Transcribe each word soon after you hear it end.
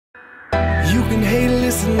You can hate,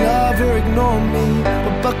 listen, love, or ignore me,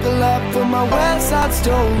 but buckle up for my West Side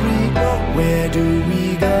story. Where do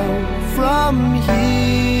we go from here?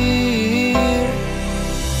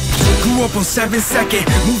 Grew up on 7th, 2nd,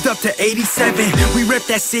 moved up to 87. We ripped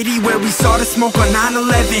that city where we saw the smoke on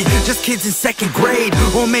 9/11. Just kids in 2nd grade,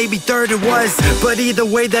 or maybe 3rd it was. But either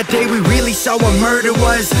way, that day we really saw what murder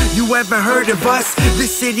was. You ever heard of us?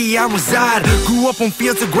 This city I reside. Grew up on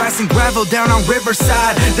fields of grass and gravel down on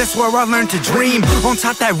Riverside. That's where I learned to dream. On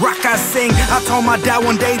top that rock I sing. I told my dad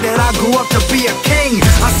one day that I grew up to be a king.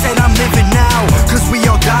 I said I'm living now, cause we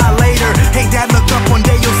all die later. Hey dad, look up one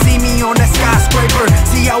day, you'll see me on that skyscraper.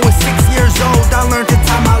 See, I was 6 years old, I learned to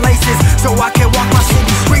tie my laces, so I can walk my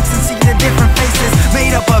city streets and see the different faces,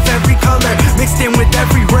 made up of every color, mixed in with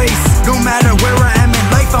every race. No matter where I am in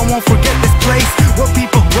life, I won't forget this place, where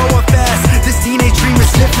people grow up fast. This teenage dream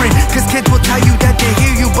is different, cause kids will tell you that they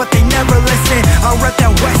hear you, but they never listen. I rep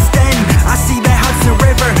that West End, I see that Hudson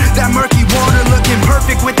River, that murky water looking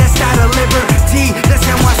perfect with that side of liberty. That's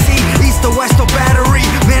NYC, east to west or Battery.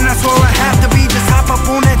 Man, that's where I have to be, just hop up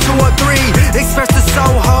on that 203, Express to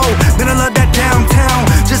Soho. Man, I love that downtown,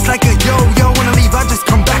 just like a yo-yo. When I leave, I just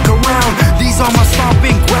come back around. These are my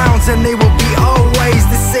stomping grounds, and they will be always.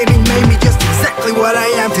 This city made me just exactly what I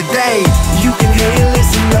am today. You can hate,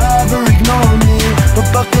 listen, love, or ignore me, but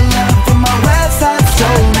buckle up for my West Side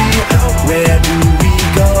story. Where do we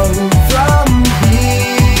go from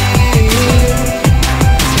here?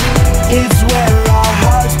 It's where our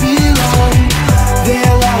hearts belong.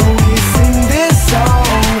 They'll always sing this song.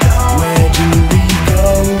 Where do we go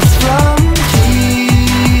from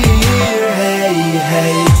here? Hey,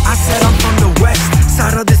 hey. I said I'm from the west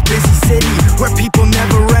side of this busy city, where people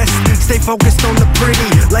never rest. Stay focused on the pretty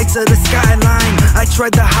lights of the skyline. I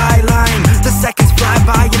tread the high line. The seconds fly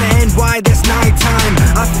by in the NY, that's nighttime.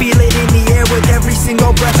 I feel it in the air with every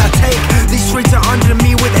single breath I take. These streets are under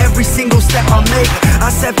me with every single step I make.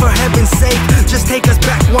 I said for heaven's sake, just take us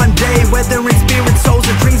back one day. Whether in spirit, souls,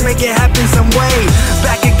 or dreams, make it happen some way.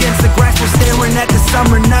 Back against the grass, we're staring at the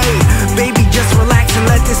summer night. Baby, just relax and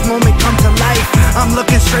let this moment come to life. I'm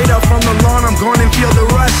looking straight up from the lawn, I'm going and feel the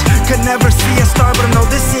rush. Could never see a star, but I know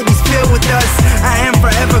this city's filled with us. I am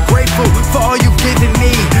forever grateful for all you've given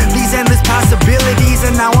me, these endless possibilities,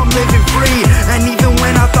 and now I'm living free. And even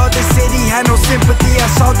when I thought the city had no sympathy, I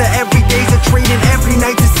saw that every day's a treat and every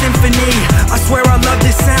night's a symphony. I swear I love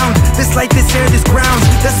this sound, this light, this air, this ground.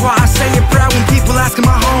 That's why I say it proud when people ask in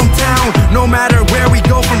my hometown. No matter where we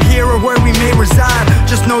go from here or where we may reside,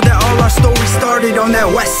 just know that all our stories started on that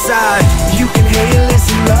west side.